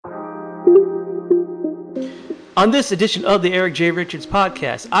On this edition of the Eric J. Richards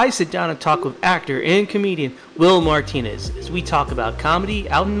podcast, I sit down and talk with actor and comedian Will Martinez as we talk about comedy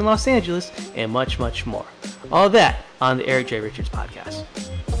out in Los Angeles and much, much more. All that on the Eric J. Richards podcast.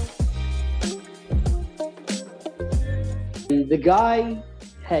 The guy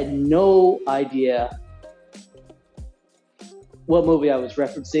had no idea what movie I was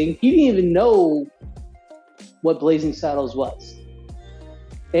referencing. He didn't even know what Blazing Saddles was.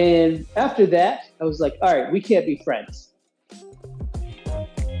 And after that, I was like, all right, we can't be friends.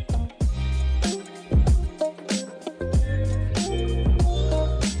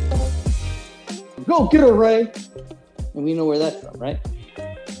 Go get her, Ray. And we know where that's from, right?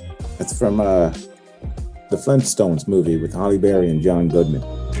 That's from the Flintstones movie with Halle Berry and John Goodman.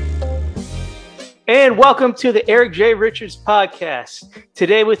 And welcome to the Eric J. Richards podcast.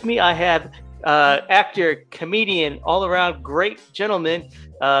 Today with me, I have actor, comedian, all-around great gentleman.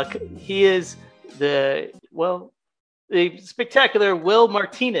 He is the spectacular Will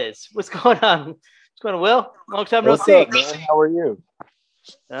Martinez. What's going on? What's going on, Will? Long time no see. What's up, man? How are you?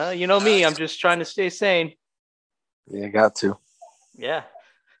 You know me. I'm just trying to stay sane. Yeah, got to. Yeah.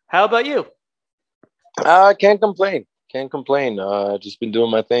 How about you? Can't complain. Just been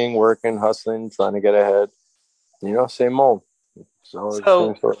doing my thing, working, hustling, trying to get ahead. You know, same old. So it's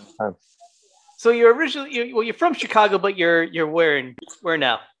been a short time. So you're originally you're from Chicago, but you're where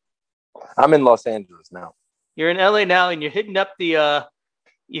now? I'm in Los Angeles now. You're in LA now, and you're hitting up the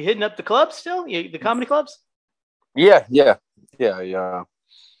clubs still, the comedy clubs. Yeah.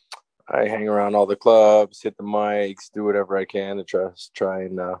 I hang around all the clubs, hit the mics, do whatever I can to try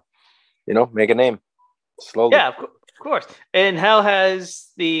and make a name slowly. Yeah, of course. And how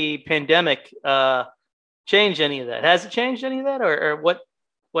has the pandemic changed any of that? Has it changed any of that, or what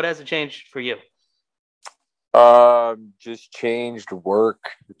has it changed for you? Just changed work,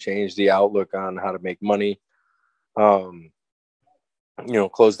 changed the outlook on how to make money. Closed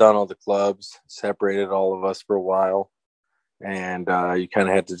down all the clubs, separated all of us for a while. And you kind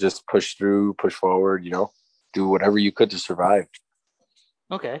of had to just push forward, do whatever you could to survive.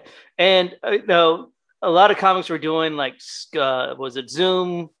 Okay. And a lot of comics were doing was it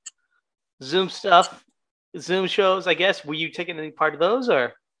Zoom stuff, Zoom shows, I guess. Were you taking any part of those,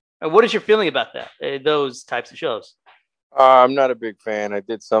 or what is your feeling about that, those types of shows? I'm not a big fan. I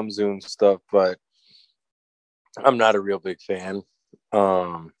did some Zoom stuff, but I'm not a real big fan.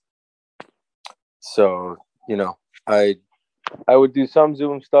 I would do some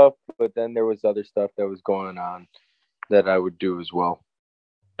Zoom stuff, but then there was other stuff that was going on that I would do as well.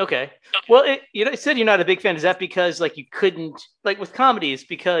 Okay. Well, you said you're not a big fan. Is that because you couldn't, with comedy, it's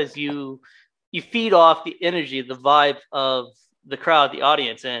because you feed off the energy, the vibe of the crowd, the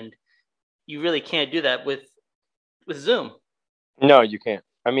audience, and you really can't do that with Zoom. No, you can't.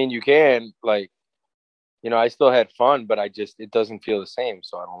 I mean, you can, I still had fun, but it doesn't feel the same,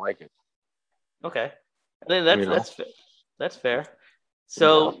 so I don't like it. Okay. That's fair.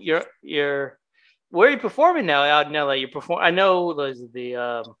 So you're where are you performing now out in LA? I know there's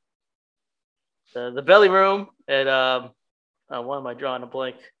the Belly Room at why am I drawing a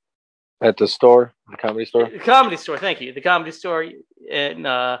blank? At the store, the Comedy Store. The Comedy Store, thank you. The Comedy Store and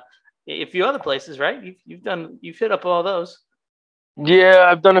a few other places, right? You've hit up all those. Yeah,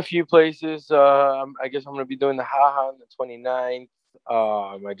 I've done a few places. I guess I'm gonna be doing the Haha on the 29th.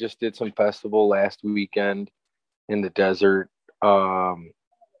 I just did some festival last weekend in the desert.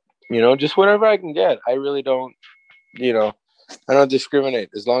 Just whatever I can get. I really don't, I don't discriminate.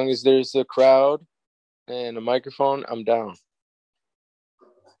 As long as there's a crowd and a microphone, I'm down.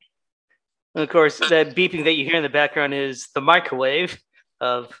 And of course, that beeping that you hear in the background is the microwave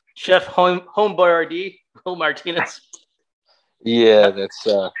of Chef Home Boyardee, Will Martinez. Yeah, that's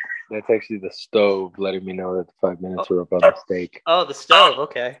actually the stove letting me know that the 5 minutes are up on the steak. Oh, the stove.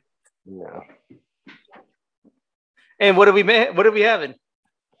 Okay. Yeah. And what are we having?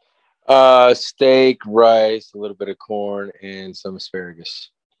 Steak, rice, a little bit of corn, and some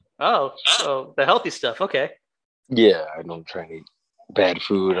asparagus. Oh, so the healthy stuff. Okay. Yeah, I don't try to eat bad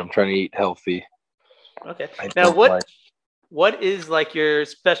food. I'm trying to eat healthy. Okay. Now, what is your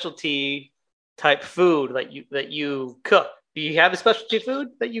specialty type food that you cook? Do you have a specialty food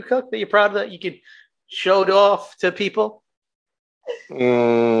that you cook that you're proud of that you can show it off to people? Not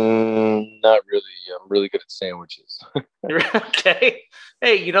really. I'm really good at sandwiches. Okay.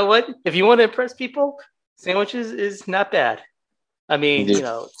 Hey, you know what? If you want to impress people, sandwiches is not bad. I mean,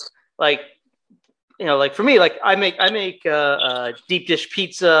 yeah. for me, I make deep dish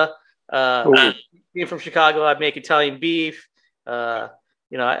pizza. Being from Chicago, I make Italian beef. I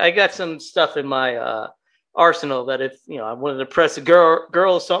got some stuff in my arsenal that if I wanted to impress a girl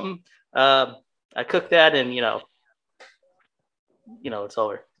or something, I cook that, and it's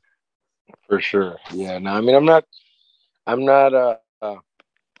over. For sure. Yeah. No, I mean, I'm not, I'm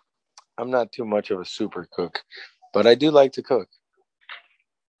not too much of a super cook, but I do like to cook.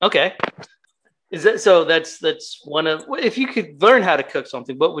 Okay. Is that so? That's one of. If you could learn how to cook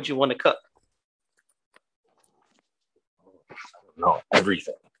something, what would you want to cook? No,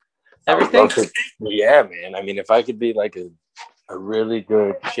 everything. Everything? Yeah, man. I mean, if I could be like a really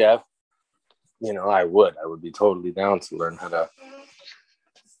good chef, I would. I would be totally down to learn how to.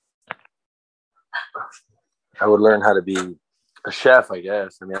 I would learn how to be a chef, I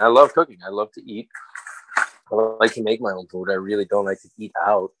guess. I mean, I love cooking. I love to eat. I like to make my own food. I really don't like to eat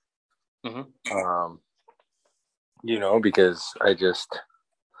out. Mm-hmm. Because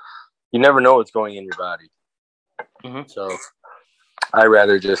you never know what's going in your body. Mm-hmm. So I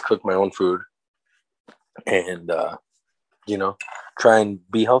rather just cook my own food and, try and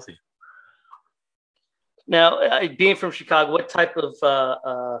be healthy. Now, being from Chicago, what type of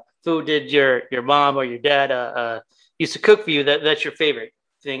food did your mom or your dad used to cook for you? That's your favorite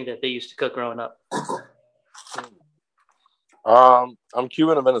thing that they used to cook growing up? I'm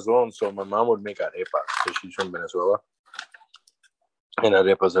Cuban and Venezuelan, so my mom would make arepas because she's from Venezuela. And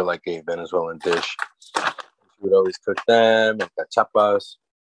arepas are like a Venezuelan dish. She would always cook them, and cachapas,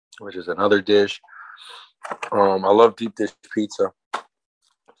 which is another dish. I love deep dish pizza.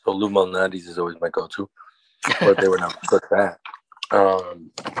 So Lou Malnati's is always my go-to. But they would never cook that. I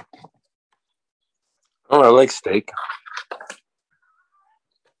like steak.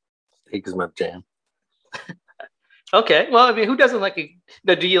 Steak is my jam. Okay. Well, I mean, who doesn't like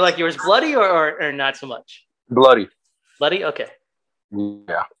it? Do you like yours bloody or not so much? Bloody. Bloody? Okay.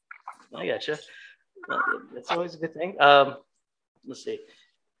 Yeah. I gotcha. That's always a good thing. Let's see.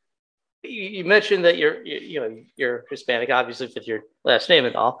 You mentioned that you're Hispanic, obviously, with your last name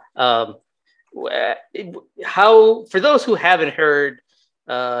and all. How, for those who haven't heard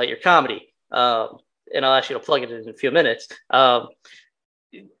your comedy, and I'll ask you to plug it in a few minutes. For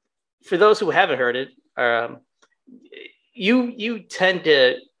those who haven't heard it, you tend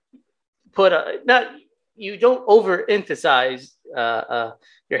to put you don't overemphasize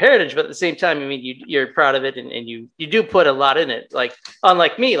your heritage, but at the same time, I mean, you're proud of it, and you do put a lot in it. Like,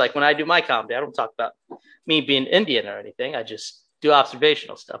 unlike me, like when I do my comedy, I don't talk about me being Indian or anything. I just do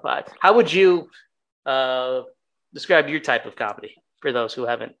observational stuff. How would you describe your type of comedy for those who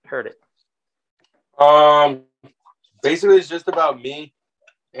haven't heard it? Basically, it's just about me,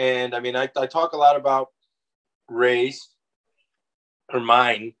 and I mean, I talk a lot about race or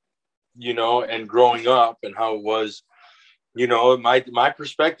mine, and growing up and how it was, my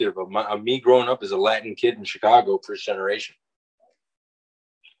perspective of me growing up as a Latin kid in Chicago, first generation.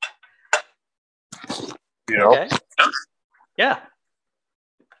 Okay. Yeah.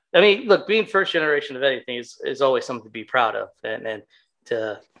 I mean, look, being first generation of anything is always something to be proud of, and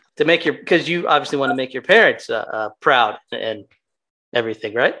to make because you obviously want to make your parents proud and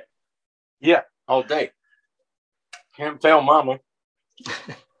everything, right? Yeah, all day. Can't fail, mama.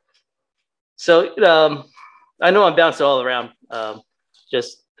 So, I know I'm bouncing all around.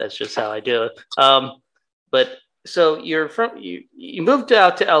 That's just how I do it. But so you moved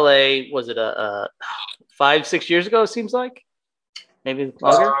out to LA. Was it 5-6 years ago? It seems like maybe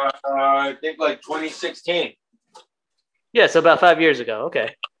longer. I think like 2016. Yeah, so about 5 years ago.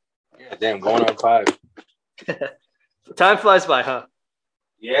 Okay. Yeah, damn, going on 5. Time flies by, huh?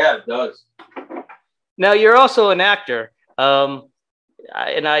 Yeah, it does. Now you're also an actor. I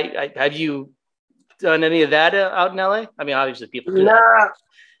have you done any of that out in LA? I mean, obviously people do that.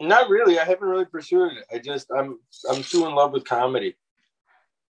 Not really. I haven't really pursued it. I'm too in love with comedy.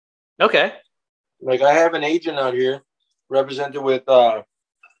 Okay. Like, I have an agent out here represented with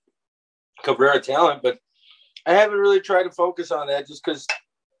Cabrera Talent, but I haven't really tried to focus on that just because,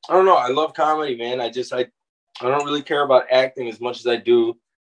 I don't know, I love comedy, man. I don't really care about acting as much as I do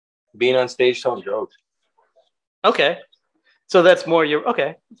being on stage telling jokes. Okay. So that's more your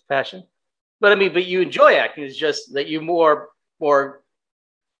passion. But I mean, but you enjoy acting. It's just that you're more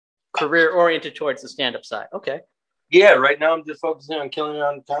career oriented towards the stand-up side. Okay. Yeah, right now I'm just focusing on killing it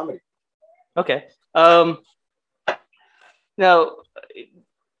on comedy. Okay. Now,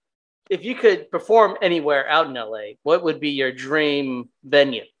 if you could perform anywhere out in LA, what would be your dream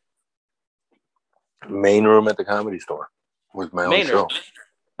venue? Main room at the Comedy Store with my own show.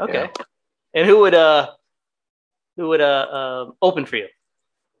 Okay. Yeah. And who would open for you?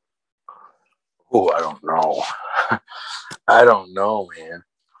 Oh, I don't know. I don't know, man.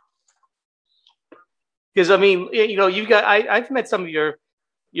 Because I mean, you've got. I've met some of your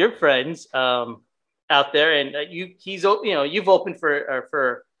friends out there, and you've opened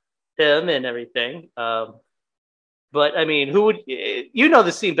for him and everything. But I mean, who would you know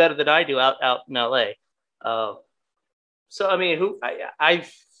the scene better than I do out in LA? So I mean,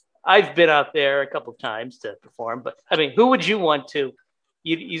 I've been out there a couple of times to perform, but I mean, who would you want to?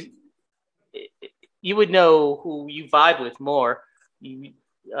 You would know who you vibe with more.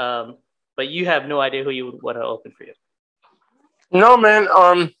 But you have no idea who you would want to open for you. No, man.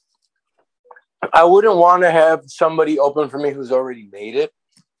 I wouldn't want to have somebody open for me who's already made it.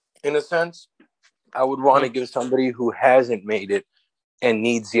 In a sense, I would want to give somebody who hasn't made it and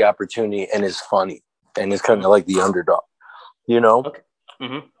needs the opportunity and is funny and is kind of like the underdog. You know, okay.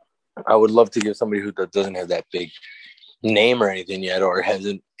 Mm-hmm. I would love to give somebody who doesn't have that big name or anything yet, or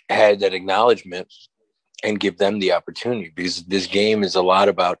hasn't had that acknowledgement, and give them the opportunity, because this game is a lot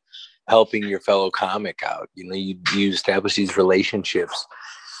about helping your fellow comic out. You know, you establish these relationships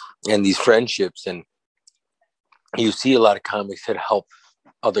and these friendships, and you see a lot of comics that help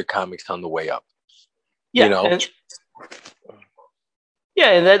other comics on the way up. Yeah, you know?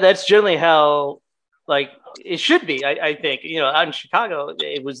 And that's generally how, like, it should be. I think, you know, out in Chicago,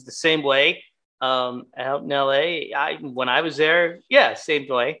 it was the same way. Out in LA, when I was there, same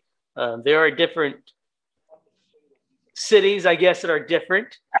way. There are different cities, I guess, that are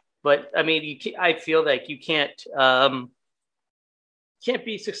different, but I mean, I feel like you can't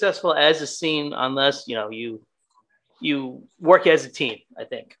be successful as a scene unless you work as a team, I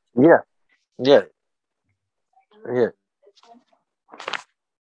think. Yeah.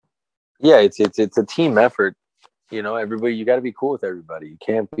 It's a team effort. You know, everybody, you got to be cool with everybody. You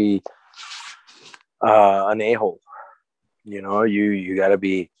can't be an a-hole. You know, you got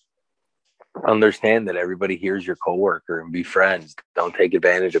to understand that everybody here is your coworker, and be friends. Don't take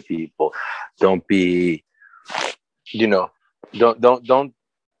advantage of people. Don't be, don't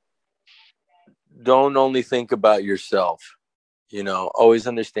only think about yourself. You know, always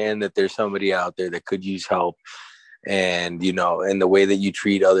understand that there's somebody out there that could use help. And, and the way that you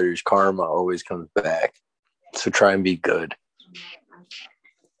treat others, karma always comes back. So try and be good.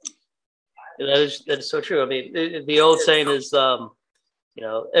 That is so true. I mean, the old saying is,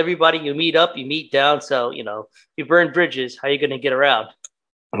 everybody you meet up, you meet down. So, if you burn bridges, how are you going to get around?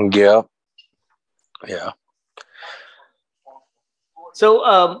 Yeah.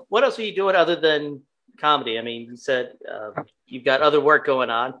 So, what else are you doing other than comedy? I mean, you said you've got other work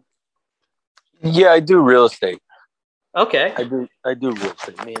going on. Yeah, I do real estate. Okay. I do real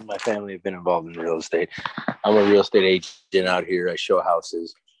estate. Me and my family have been involved in real estate. I'm a real estate agent out here. I show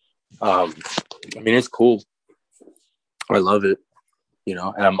houses. I mean, it's cool. I love it, and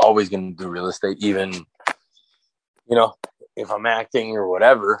I'm always going to do real estate. Even, if I'm acting or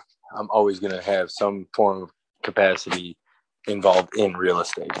whatever, I'm always going to have some form of capacity involved in real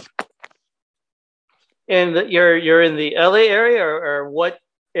estate. And you're in the LA area or what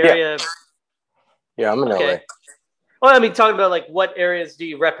area? Yeah, I'm in LA. Well, I mean, talking about like what areas do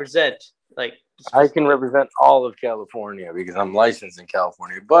you represent? Like, I can represent all of California because I'm licensed in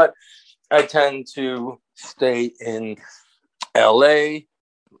California, but I tend to stay in LA,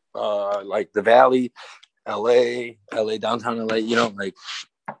 like the Valley, LA, downtown LA,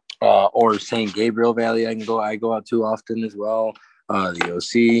 or St. Gabriel Valley. I go out to often as well. The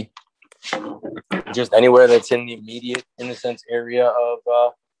OC, just anywhere that's in the immediate, in a sense, area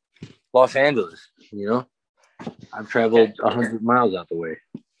of Los Angeles. I've traveled 100 miles out the way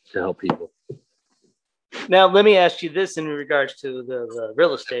to help people. Now, let me ask you this in regards to the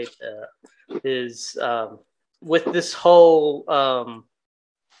real estate is with this whole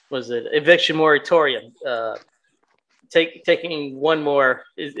eviction moratorium taking one more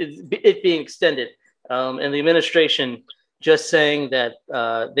it being extended and the administration just saying that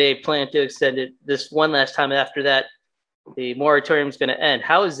they plan to extend it this one last time. After that, the moratorium is going to end.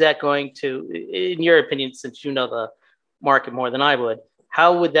 How is that going to, in your opinion, since you know the market more than I would,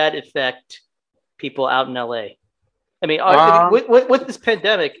 how would that affect people out in LA? I mean, with this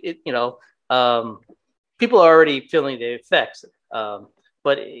pandemic, people are already feeling the effects. But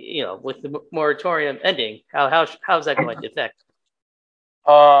with the moratorium ending, how is that going to affect?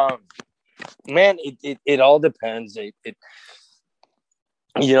 Man, it all depends. It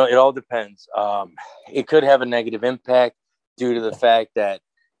all depends. It could have a negative impact due to the fact that,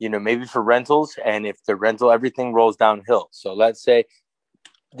 maybe for rentals, and if the rental, everything rolls downhill. So let's say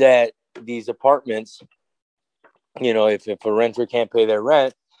that these apartments, if a renter can't pay their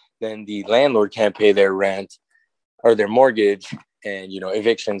rent, then the landlord can't pay their rent or their mortgage, and,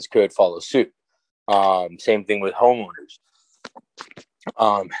 evictions could follow suit. Same thing with homeowners.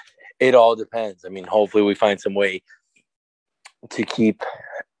 It all depends. I mean, hopefully we find some way to keep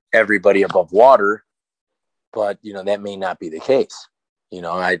everybody above water, but that may not be the case. You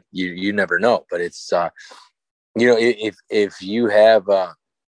know, you never know, but it's you know, if you have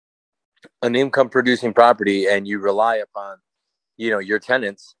an income producing property and you rely upon, you know, your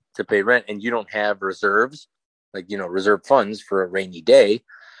tenants to pay rent, and you don't have reserves, like, you know, reserve funds for a rainy day,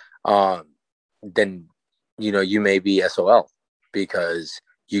 then, you know, you may be SOL because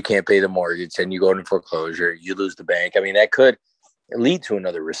you can't pay the mortgage and you go into foreclosure, you lose the bank. I mean, that could lead to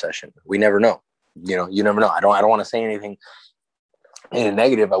another recession. We never know. You know, you never know. I don't want to say anything in a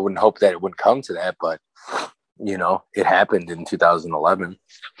negative. I wouldn't hope that it would come to that, but you know, it happened in 2011.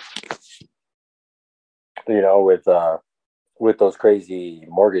 You know, with those crazy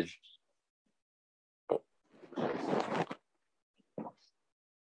mortgage.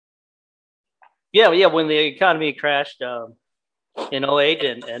 Yeah, when the economy crashed in '08,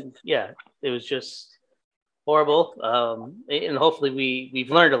 and yeah, it was just horrible. And hopefully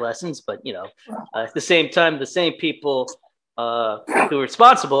we've learned our lessons, but you know, at the same time, the same people who are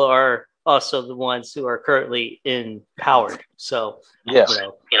responsible are also the ones who are currently in power. So Yeah,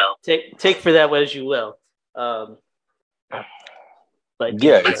 take for that what as you will. But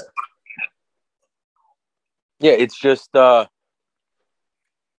yeah, it's just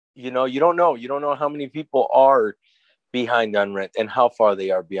you know, you don't know how many people are behind on rent and how far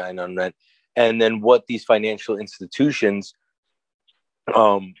they are behind on rent, and then what these financial institutions,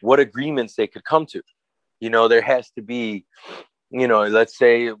 what agreements they could come to. You know, there has to be, you know, let's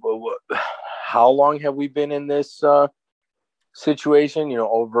say, how long have we been in this situation? You know,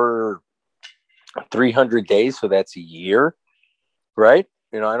 over 300 days, so that's a year, right?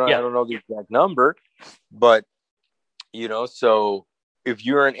 You know, I don't know the exact number, but you know, so if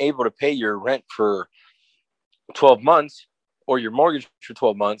you aren't able to pay your rent for 12 months or your mortgage for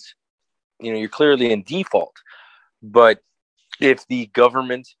 12 months, you know, you're clearly in default. But if the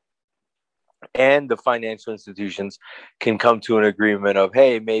government and the financial institutions can come to an agreement of,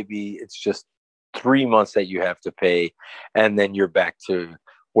 hey, maybe it's just 3 months that you have to pay, and then you're back to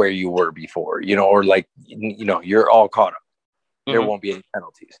where you were before, you know, or like, you know, you're all caught up. Mm-hmm. There won't be any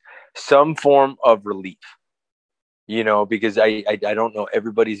penalties. Some form of relief, you know, because I don't know.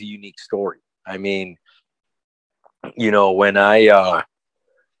 Everybody's a unique story. I mean, you know, when the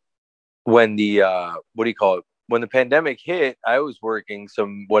what do you call it? When the pandemic hit, I was working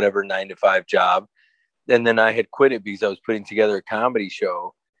some whatever 9-to-5 job. And then I had quit it because I was putting together a comedy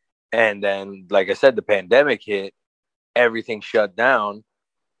show. And then, like I said, the pandemic hit, everything shut down.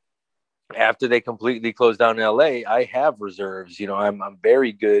 After they completely closed down in LA, I have reserves. You know, I'm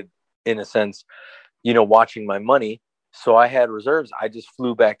very good in a sense, you know, watching my money. So I had reserves. I just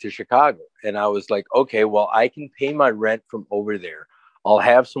flew back to Chicago and I was like, okay, well, I can pay my rent from over there. I'll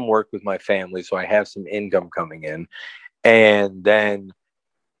have some work with my family. So I have some income coming in, and then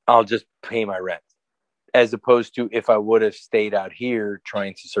I'll just pay my rent. As opposed to if I would have stayed out here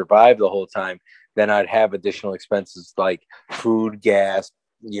trying to survive the whole time, then I'd have additional expenses like food, gas,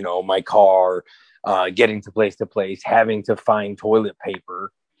 you know, my car, getting to place, having to find toilet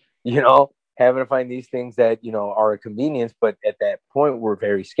paper, you know, having to find these things that, you know, are a convenience, but at that point were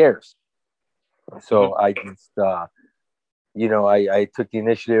very scarce. So I just, you know, I took the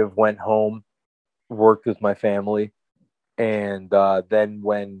initiative, went home, worked with my family. And then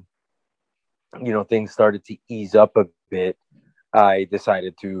when, you know, things started to ease up a bit, I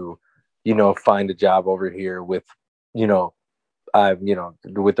decided to, you know, find a job over here with, you know, you know,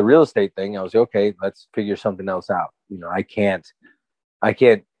 with the real estate thing. I was okay, let's figure something else out. You know, I can't,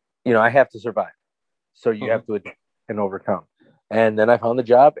 you know, I have to survive. So you have to adapt and overcome. And then I found the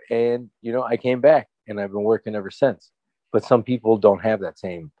job, and, you know, I came back and I've been working ever since. But some people don't have that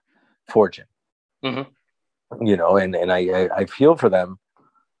same fortune, you know, and I feel for them.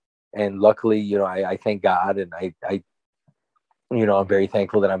 And luckily, you know, I thank God, and I, you know, I'm very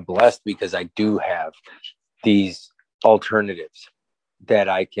thankful that I'm blessed because I do have these alternatives that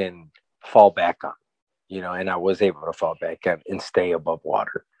I can fall back on, you know, and I was able to fall back on and stay above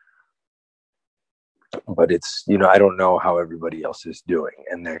water. But it's, you know, I don't know how everybody else is doing,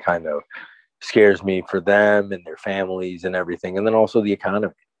 and that kind of scares me for them and their families and everything. And then also the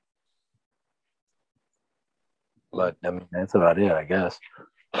economy. But I mean, that's about it, I guess.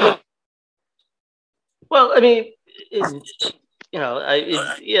 Well, I mean, you know,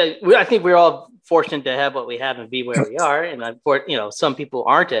 I think we're all fortunate to have what we have and be where we are. And you know, some people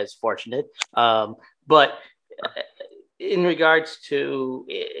aren't as fortunate. But in regards to,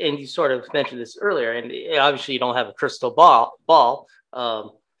 and you sort of mentioned this earlier, and obviously you don't have a crystal ball.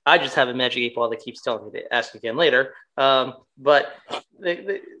 I just have a magic 8 ball that keeps telling me to ask again later. But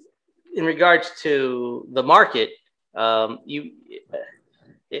in regards to the market, obviously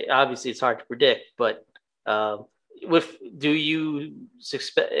it's hard to predict, but do you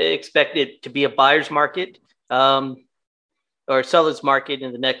expect it to be a buyer's market or a seller's market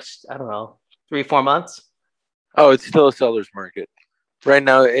in the next, I don't know, 3-4 months? Oh, it's still a seller's market. Right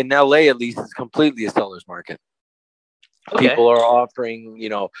now in LA, at least, it's completely a seller's market. Okay. People are offering,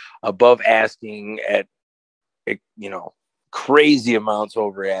 above asking at, crazy amounts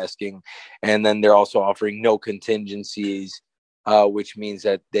over asking. And then they're also offering no contingencies, which means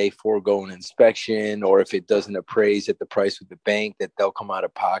that they forego an inspection, or if it doesn't appraise at the price with the bank, that they'll come out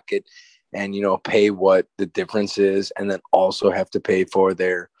of pocket and, pay what the difference is, and then also have to pay for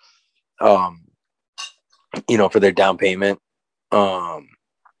their, for their down payment.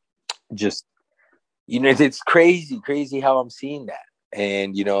 Just, it's crazy how I'm seeing that.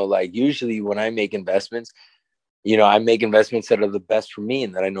 And, like usually when I make investments, I make investments that are the best for me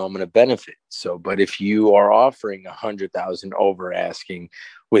and that I know I'm going to benefit. So, but if you are offering 100,000 over asking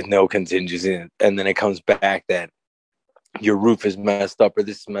with no contingency, and then it comes back that your roof is messed up or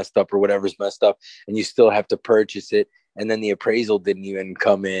this is messed up or whatever's messed up, and you still have to purchase it, and then the appraisal didn't even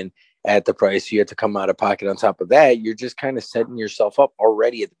come in at the price, you have to come out of pocket on top of that, you're just kind of setting yourself up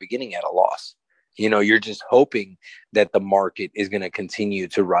already at the beginning at a loss. You're just hoping that the market is going to continue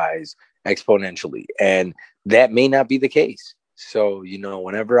to rise exponentially, and that may not be the case. So,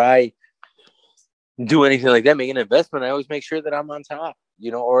 whenever I do anything like that, make an investment, I always make sure that I'm on top,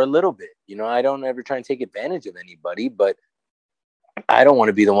 or a little bit. I don't ever try and take advantage of anybody, but I don't want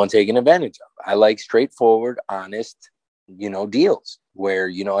to be the one taken advantage of. I like straightforward, honest, deals where,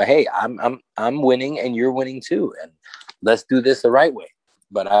 hey, I'm winning and you're winning too, and let's do this the right way.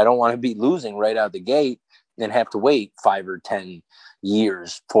 But I don't want to be losing right out the gate and have to wait 5 or 10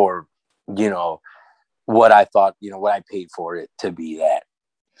 years for, what I thought, what I paid for it to be that,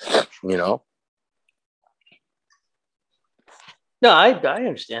 No, I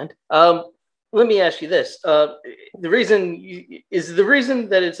understand. Let me ask you this: the reason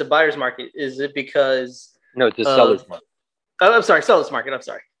that it's a buyer's market, is it because no, it's a seller's market. I'm sorry, seller's market. I'm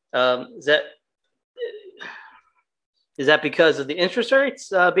sorry. Is that because of the interest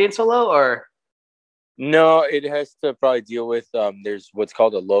rates being so low, or? No, it has to probably deal with there's what's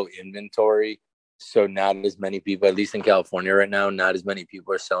called a low inventory. So not as many people, at least in California right now, not as many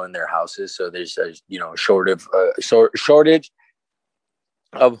people are selling their houses. So there's a shortage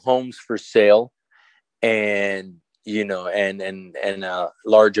of homes for sale, and and a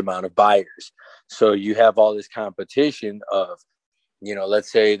large amount of buyers. So you have all this competition of,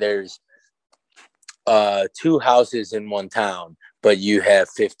 let's say there's 2 houses in one town, but you have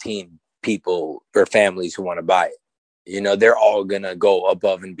 15 people or families who want to buy it. They're all gonna go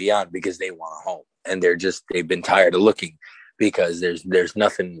above and beyond because they want a home, and they've been tired of looking because there's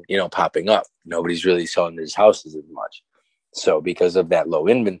nothing popping up. Nobody's really selling these houses as much. So because of that low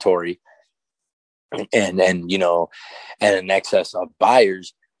inventory and an excess of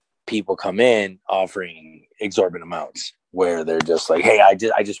buyers, people come in offering exorbitant amounts where they're just like, hey, I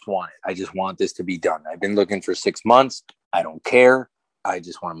just want it. I just want this to be done. I've been looking for 6 months. I don't care. I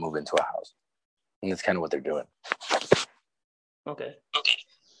just want to move into a house. And that's kind of what they're doing. Okay.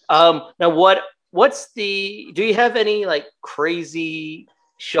 Now do you have any like crazy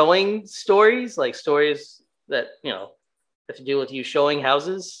showing stories, like stories that, have to do with you showing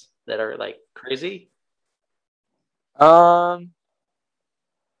houses that are like crazy?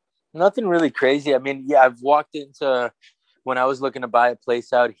 Nothing really crazy. I mean, yeah, I've walked into, when I was looking to buy a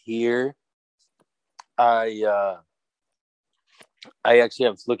place out here, I actually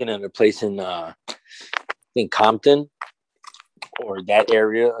was looking at a place in Compton or that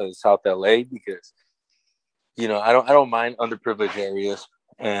area of South LA, because I don't mind underprivileged areas,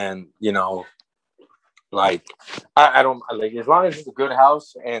 and like I don't like, as long as it's a good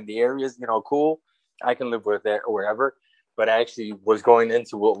house and the area is cool, I can live with it or wherever. But I actually was going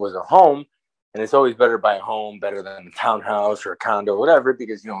into what was a home, and it's always better to buy a home better than a townhouse or a condo, whatever,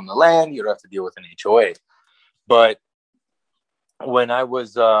 because you own the land, you don't have to deal with an HOA. But when I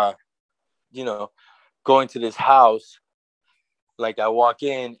was going to this house, like I walk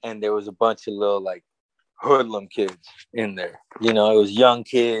in and there was a bunch of little like hoodlum kids in there. It was young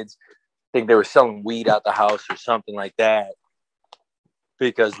kids. I think they were selling weed out the house or something like that.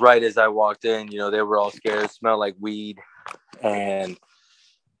 Because right as I walked in, they were all scared. It smelled like weed. And,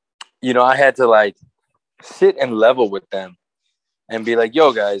 I had to like sit and level with them and be like,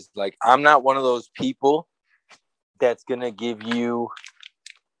 yo, guys, like, I'm not one of those people that's going to give you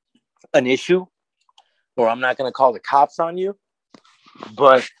an issue, or I'm not going to call the cops on you.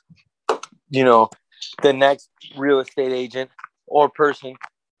 But, the next real estate agent or person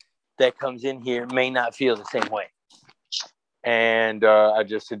that comes in here may not feel the same way. And I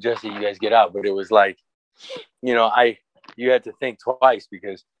just suggested you guys get out. But it was like, you had to think twice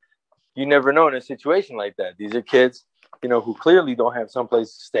because you never know in a situation like that. These are kids, who clearly don't have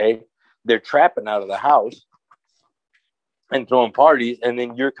someplace to stay. They're trapping out of the house and throwing parties, and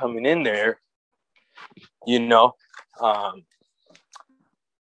then you're coming in there, in a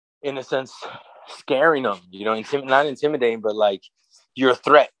sense, scaring them, not intimidating, but like you're a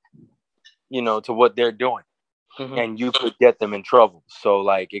threat, to what they're doing. Mm-hmm. And you could get them in trouble. So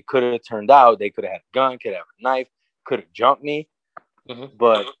like it could have turned out they could have had a gun, could have a knife, could have jumped me. Mm-hmm.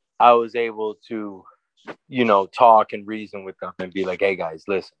 But I was able to, talk and reason with them and be like, hey guys,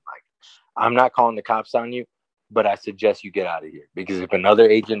 listen, like I'm not calling the cops on you, but I suggest you get out of here. Because if another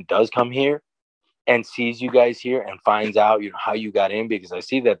agent does come here and sees you guys here and finds out, how you got in, because I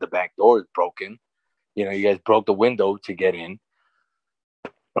see that the back door is broken. You guys broke the window to get in.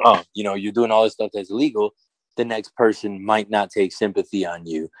 You're doing all this stuff that's illegal. The next person might not take sympathy on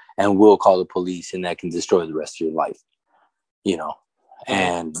you and will call the police, and that can destroy the rest of your life,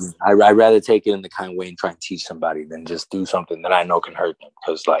 and I'd rather take it in the kind way and try and teach somebody than just do something that I know can hurt them.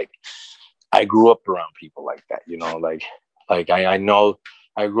 Because like I grew up around people like that, like I know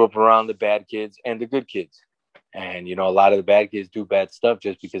I grew up around the bad kids and the good kids. And, a lot of the bad kids do bad stuff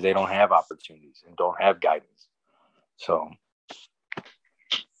just because they don't have opportunities and don't have guidance. So,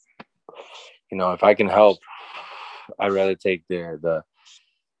 if I can help, I'd rather take the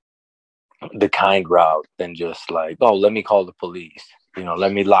kind route than just like, oh, let me call the police.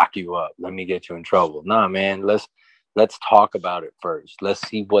 Let me lock you up. Let me get you in trouble. Nah, man, let's talk about it first. Let's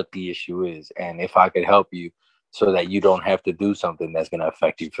see what the issue is. And if I could help you so that you don't have to do something that's going to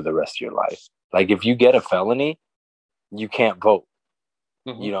affect you for the rest of your life. Like if you get a felony, you can't vote.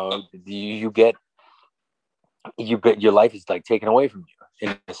 Mm-hmm. Your life is like taken away from you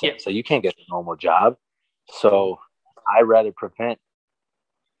in a sense. Yeah. So you can't get a normal job. So I'd rather prevent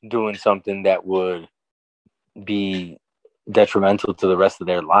doing something that would be detrimental to the rest of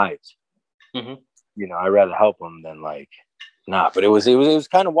their lives. Mm-hmm. I'd rather help them than like not. But it was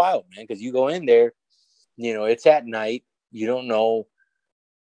kind of wild, man, because you go in there, it's at night. You don't know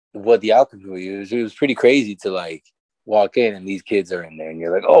what the outcome will be. It was pretty crazy to like walk in and these kids are in there and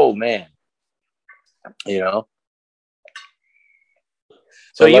you're like, oh man,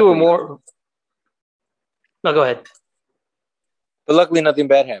 So you were more. No, go ahead. But luckily, nothing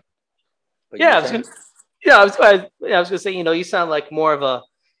bad happened. But I was gonna say, you sound like more of a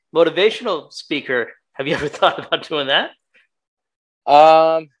motivational speaker. Have you ever thought about doing that?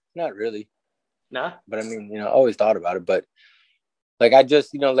 Not really. No. But I mean, always thought about it. But like I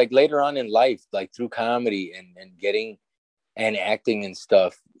just, like later on in life, like through comedy and getting and acting and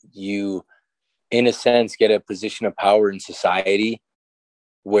stuff, you, in a sense, get a position of power in society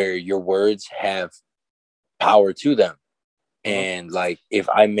where your words have power to them. Mm-hmm. And like if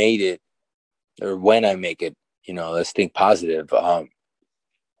I made it, or when I make it, let's think positive. I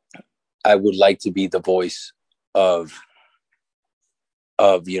would like to be the voice of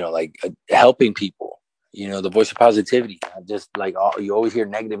helping people, the voice of positivity. Not just like you always hear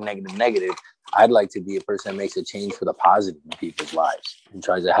negative. I'd like to be a person that makes a change for the positive in people's lives and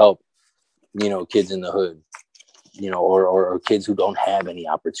tries to help, kids in the hood, or kids who don't have any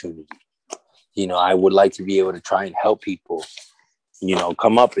opportunity. I would like to be able to try and help people,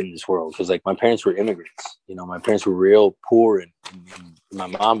 come up in this world. Because like my parents were immigrants, my parents were real poor and my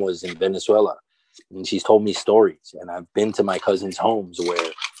mom was in Venezuela. And she's told me stories, and I've been to my cousins' homes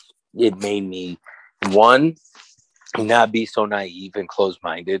where it made me, one, not be so naive and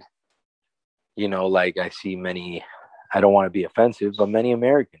closed-minded. Like I see many, I don't want to be offensive, but many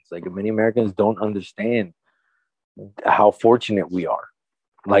Americans don't understand how fortunate we are.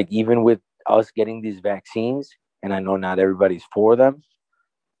 Like even with us getting these vaccines, and I know not everybody's for them,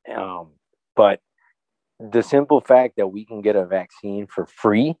 but the simple fact that we can get a vaccine for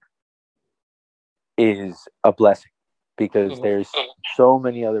free is a blessing, because there's so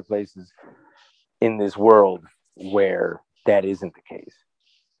many other places in this world where that isn't the case,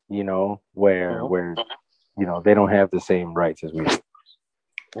 where they don't have the same rights as we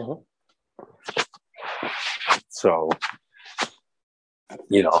do. So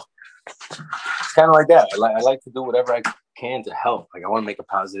it's kind of like that. I like to do whatever I can to help. Like I want to make a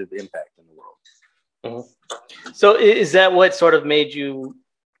positive impact in the world. So is that what sort of made you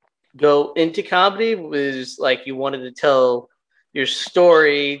go into comedy? Was like you wanted to tell your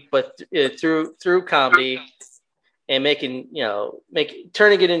story, but through comedy and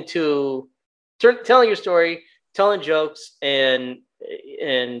turning it into telling your story, telling jokes, and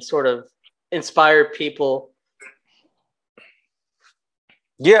sort of inspire people.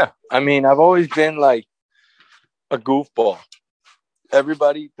 Yeah, I mean, I've always been like a goofball.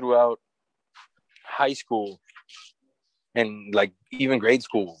 Everybody throughout high school And like even grade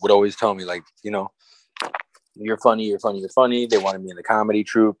school would always tell me like, you know, you're funny, you're funny, you're funny. They wanted me in the comedy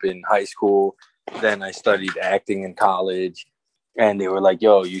troupe in high school. Then I studied acting in college, and they were like,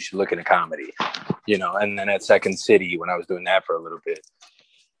 yo, you should look into comedy, you know. And then at Second City, when I was doing that for a little bit,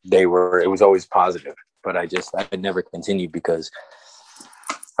 it was always positive, but I never continued because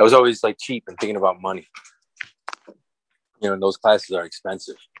I was always like cheap and thinking about money. You know, and those classes are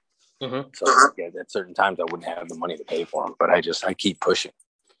expensive. Mm-hmm. So yeah, at certain times I wouldn't have the money to pay for them, but I keep pushing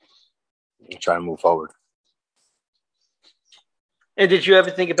and try to move forward. And did you ever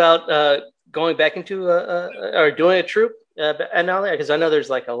think about going back into or doing a troupe and all that? Because I know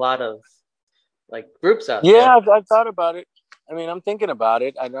there's like a lot of like groups out there. Yeah, I've thought about it. I mean, I'm thinking about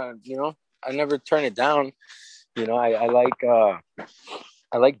it. I never turn it down. You know, I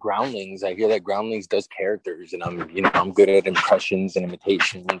like Groundlings. I hear that Groundlings does characters, and I'm good at impressions and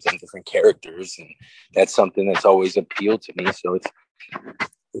imitations and different characters, and that's something that's always appealed to me. So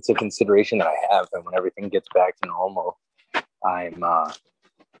it's a consideration that I have, and when everything gets back to normal, I'm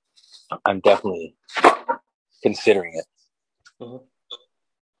definitely considering it. Mm-hmm.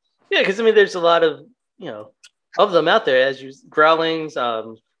 Yeah, because I mean, there's a lot of of them out there. As you Growlings,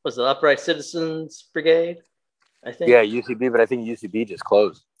 was the Upright Citizens Brigade? I think. Yeah, UCB, but I think UCB just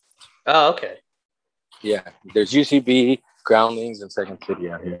closed. Oh, okay. Yeah, there's UCB, Groundlings, and Second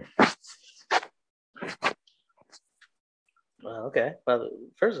City out here. Well, okay. Well,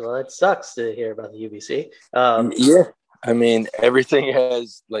 first of all, it sucks to hear about the UBC. Yeah, I mean, everything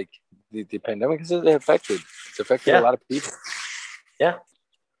has like the pandemic has affected. It's affected a lot of people. Yeah.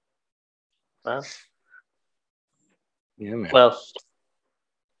 Wow. Yeah, man.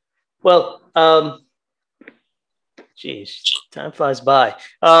 Well. Jeez, time flies by.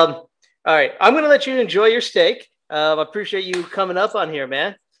 All right, I'm going to let you enjoy your steak. I appreciate you coming up on here,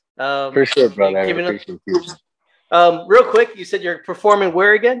 man. For sure, brother. I appreciate you. Real quick, you said you're performing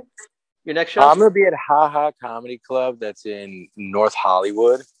where again? Your next show? I'm going to be at Ha Comedy Club. That's in North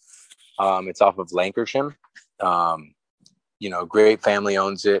Hollywood. It's off of Lancashire. Great family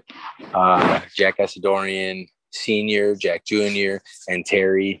owns it. Jack Essadorian Senior, Jack Jr., and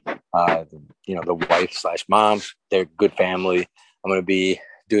Terry, the wife/mom. They're good family. I'm going to be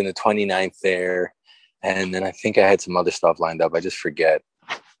doing the 29th there. And then I think I had some other stuff lined up. I just forget.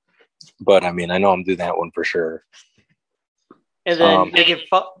 But I mean, I know I'm doing that one for sure. And then they can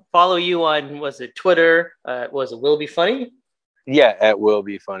follow you on, was it Twitter? Was it Will Be Funny? Yeah, at Will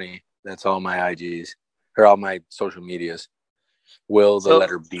Be Funny. That's all my IGs or all my social medias.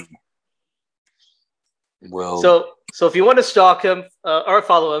 Letter B. Will. So if you want to stalk him or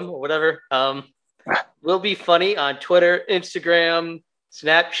follow him or whatever, Will Be Funny on Twitter, Instagram,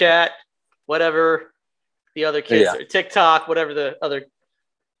 Snapchat, whatever the other kids are, TikTok, whatever the other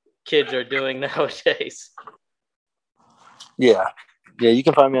kids are doing nowadays. Yeah, you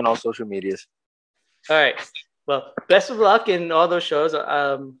can find me on all social medias. All right. Well, best of luck in all those shows.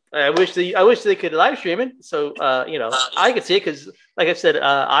 I wish they could live stream it, so I could see it because, like I said,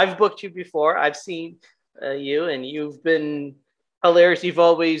 I've booked you before. I've seen you, and you've been hilarious. You've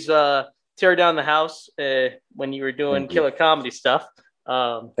always tear down the house when you were doing killer comedy stuff.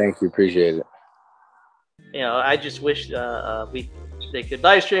 Thank you, appreciate it. I just wish they could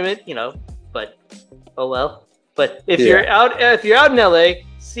live stream it. But oh well. But if you're out in LA,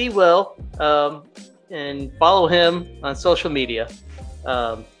 see Will and follow him on social media.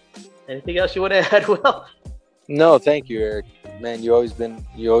 Anything else you want to add, Will? No, thank you, Eric. Man, you always been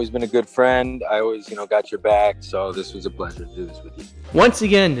a good friend. I always, got your back. So this was a pleasure to do this with you. Once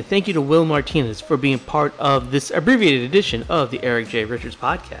again, thank you to Will Martinez for being part of this abbreviated edition of the Eric J. Richards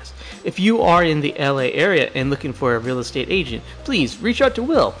podcast. If you are in the LA area and looking for a real estate agent, please reach out to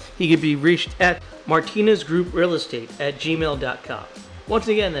Will. He can be reached at martinezgrouprealestate@gmail.com. Once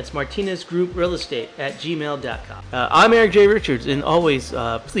again, that's martinezgrouprealestate@gmail.com. I'm Eric J. Richards, and always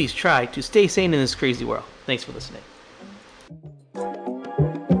please try to stay sane in this crazy world. Thanks for listening.